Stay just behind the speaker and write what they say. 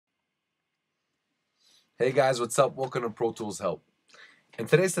Hey guys, what's up? Welcome to Pro Tools Help. In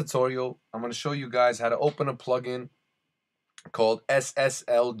today's tutorial, I'm going to show you guys how to open a plugin called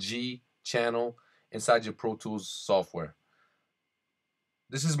SSLGchannel inside your Pro Tools software.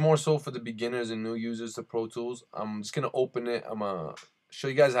 This is more so for the beginners and new users to Pro Tools. I'm just going to open it. I'm going to show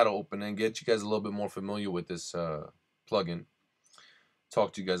you guys how to open it and get you guys a little bit more familiar with this plugin.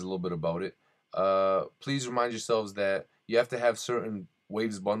 Talk to you guys a little bit about it. Please remind yourselves that you have to have certain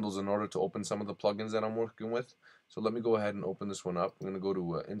Waves bundles in order to open some of the plugins that I'm working with. So let me go ahead and open this one up. I'm going to go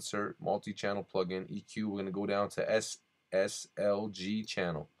to Insert, Multi-Channel Plugin, EQ. We're going to go down to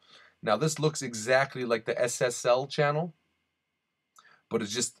SSLGchannel. Now this looks exactly like the SSL channel, but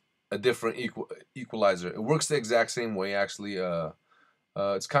it's just a different equalizer. It works the exact same way actually.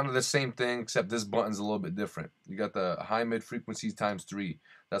 It's kind of the same thing, except this button's a little bit different. You got the high mid frequencies times 3.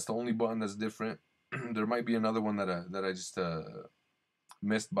 That's the only button that's different. There might be another one that I just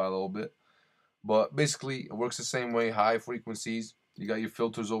missed by a little bit, but basically it works the same way. High frequencies, you got your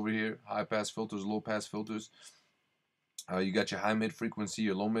filters over here, high pass filters, low pass filters. You got your high mid frequency,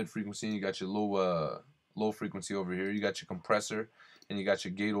 your low mid frequency, and you got your low frequency over here. You got your compressor and you got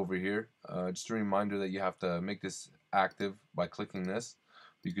your gate over here. Just a reminder that you have to make this active by clicking this.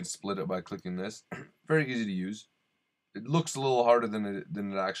 You can split it by clicking this. Very easy to use. It looks a little harder than it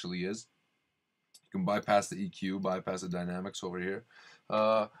actually is. You can bypass the EQ, bypass the dynamics over here.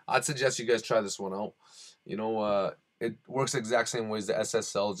 I'd suggest you guys try this one out. You know, it works the exact same way as the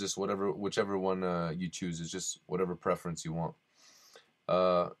SSL, just whichever one you choose. It's just whatever preference you want.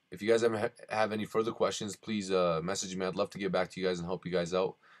 If you guys ever have any further questions, please message me. I'd love to get back to you guys and help you guys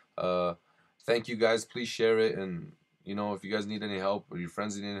out. Thank you guys. Please share it, and you know, if you guys need any help or your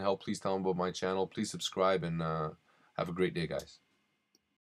friends need any help, please tell them about my channel. Please subscribe, and have a great day, guys.